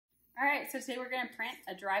All right, so today we're going to print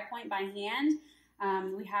a Drypoint by hand.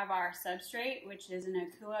 We have our substrate, which is an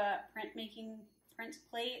Akua print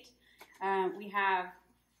plate. We have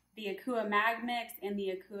the Akua Mag Mix and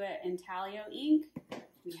the Akua Intaglio ink.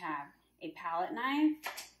 We have a palette knife,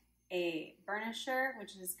 a burnisher,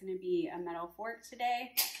 which is going to be a metal fork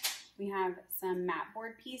today. We have some mat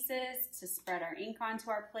board pieces to spread our ink onto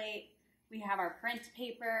our plate. We have our print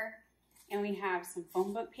paper, and we have some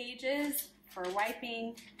phone book pages for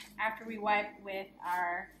wiping after we wipe with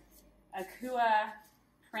our Akua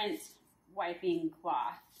print wiping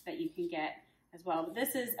cloth that you can get as well. But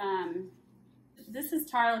this is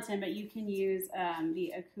tarlatan, but you can use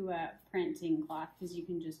the Akua printing cloth because you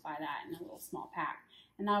can just buy that in a little small pack,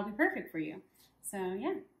 and that'll be perfect for you. So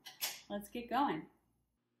yeah, let's get going.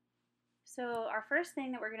 So our first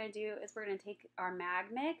thing that we're going to do is we're going to take our mag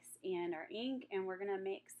mix and our ink, and we're going to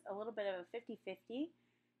mix a little bit of a 50-50.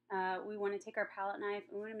 We want to take our palette knife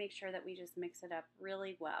and we want to make sure that we just mix it up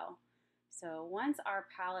really well. So once our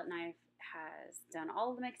palette knife has done all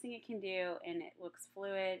of the mixing it can do and it looks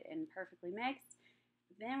fluid and perfectly mixed,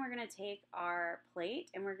 then we're going to take our plate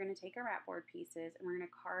and we're going to take our mat board pieces and we're going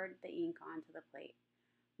to card the ink onto the plate.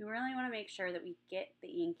 We really want to make sure that we get the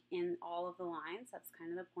ink in all of the lines. That's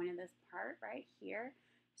kind of the point of this part right here.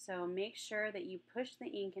 So make sure that you push the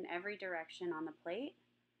ink in every direction on the plate.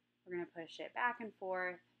 We're going to push it back and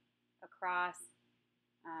forth, across,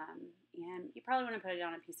 and you probably want to put it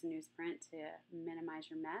on a piece of newsprint to minimize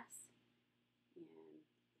your mess. And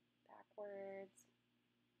backwards.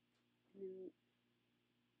 And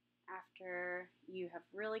after you have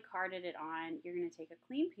really carded it on, you're going to take a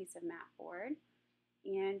clean piece of mat board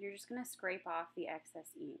and you're just going to scrape off the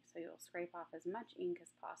excess ink. So you'll scrape off as much ink as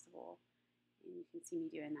possible, and you can see me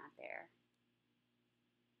doing that there.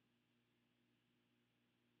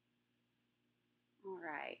 All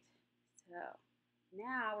right, so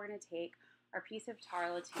now we're going to take our piece of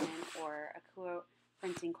tarlatan or Akua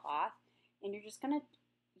printing cloth, and you're just going to,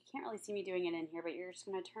 you can't really see me doing it in here, but you're just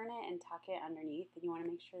going to turn it and tuck it underneath, and you want to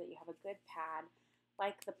make sure that you have a good pad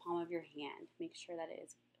like the palm of your hand. Make sure that it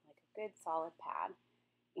is like a good solid pad.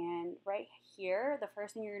 And right here, the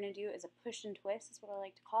first thing you're going to do is a push and twist, is what I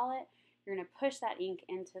like to call it. You're going to push that ink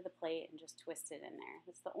into the plate and just twist it in there.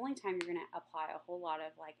 That's the only time you're going to apply a whole lot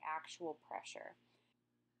of like actual pressure.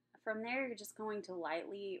 From there, you're just going to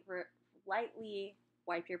lightly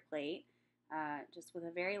wipe your plate, just with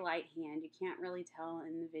a very light hand. You can't really tell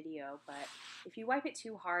in the video, but if you wipe it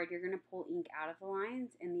too hard, you're going to pull ink out of the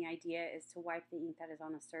lines, and the idea is to wipe the ink that is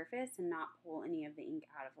on the surface and not pull any of the ink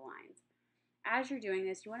out of the lines. As you're doing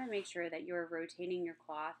this, you want to make sure that you're rotating your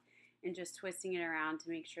cloth and just twisting it around to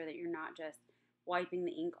make sure that you're not just wiping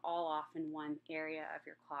the ink all off in one area of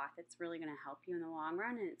your cloth. It's really going to help you in the long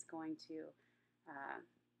run, and it's going to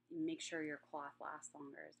make sure your cloth lasts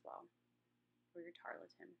longer as well, or your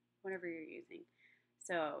tarlatan, whatever you're using.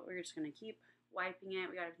 So we're just going to keep wiping it.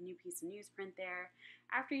 We got a new piece of newsprint there.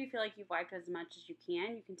 After you feel like you've wiped as much as you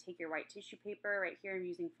can take your white tissue paper. Right here I'm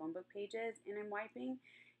using phone book pages and I'm wiping.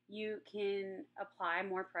 You can apply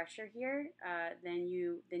more pressure here than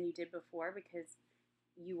you did before, because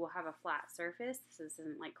you will have a flat surface. So this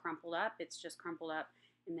isn't like crumpled up, it's just crumpled up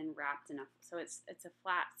and then wrapped enough. So it's a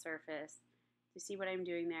flat surface. You see what I'm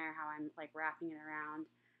doing there, how I'm like wrapping it around,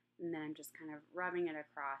 and then I'm just kind of rubbing it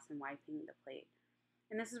across and wiping the plate.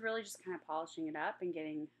 And this is really just kind of polishing it up and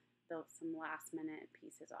getting some last minute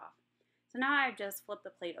pieces off. So now I've just flipped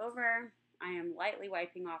the plate over. I am lightly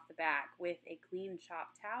wiping off the back with a clean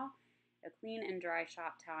shop towel, a clean and dry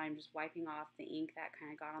shop towel. I'm just wiping off the ink that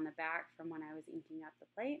kind of got on the back from when I was inking up the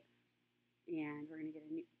plate. And we're going to get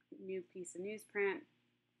a new piece of newsprint.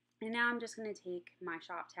 And now I'm just going to take my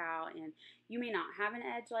shop towel, and you may not have an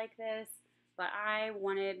edge like this, but I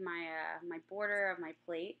wanted my my border of my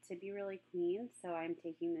plate to be really clean, so I'm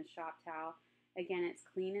taking this shop towel. Again, it's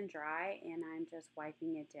clean and dry, and I'm just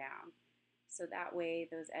wiping it down. So that way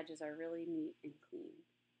those edges are really neat and clean.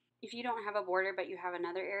 If you don't have a border but you have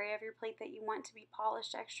another area of your plate that you want to be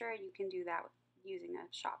polished extra, you can do that using a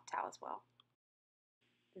shop towel as well.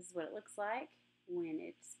 This is what it looks like when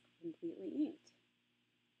it's completely inked.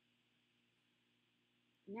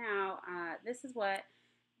 Now, this is what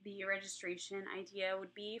the registration idea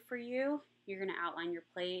would be for you. You're going to outline your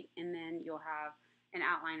plate, and then you'll have an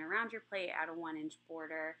outline around your plate, add a 1-inch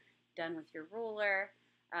border, done with your ruler.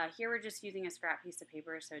 Here we're just using a scrap piece of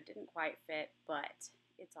paper, so it didn't quite fit, but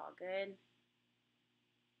it's all good.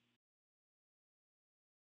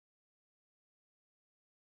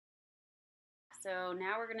 So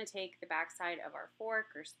now we're going to take the back side of our fork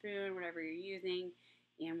or spoon, whatever you're using,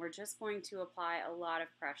 and we're just going to apply a lot of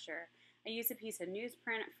pressure. I used a piece of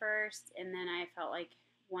newsprint at first, and then I felt like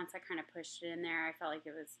once I kind of pushed it in there, I felt like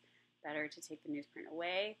it was better to take the newsprint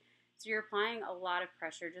away. So you're applying a lot of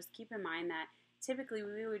pressure. Just keep in mind that typically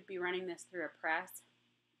we would be running this through a press,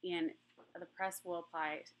 and the press will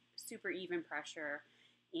apply super even pressure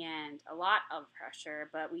and a lot of pressure,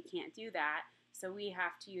 but we can't do that. So we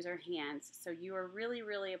have to use our hands. So you are really,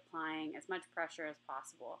 really applying as much pressure as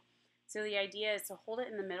possible. So the idea is to hold it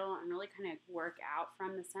in the middle and really kind of work out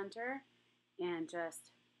from the center and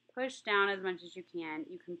just push down as much as you can.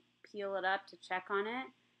 You can peel it up to check on it.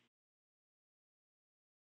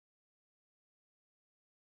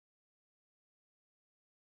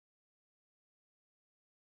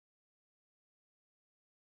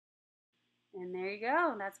 And there you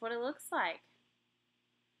go. That's what it looks like.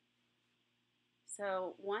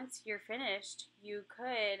 So once you're finished, you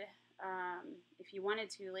could, if you wanted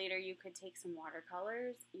to later, you could take some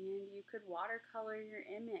watercolors and you could watercolor your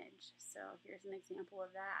image. So here's an example of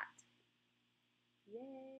that.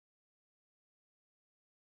 Yay!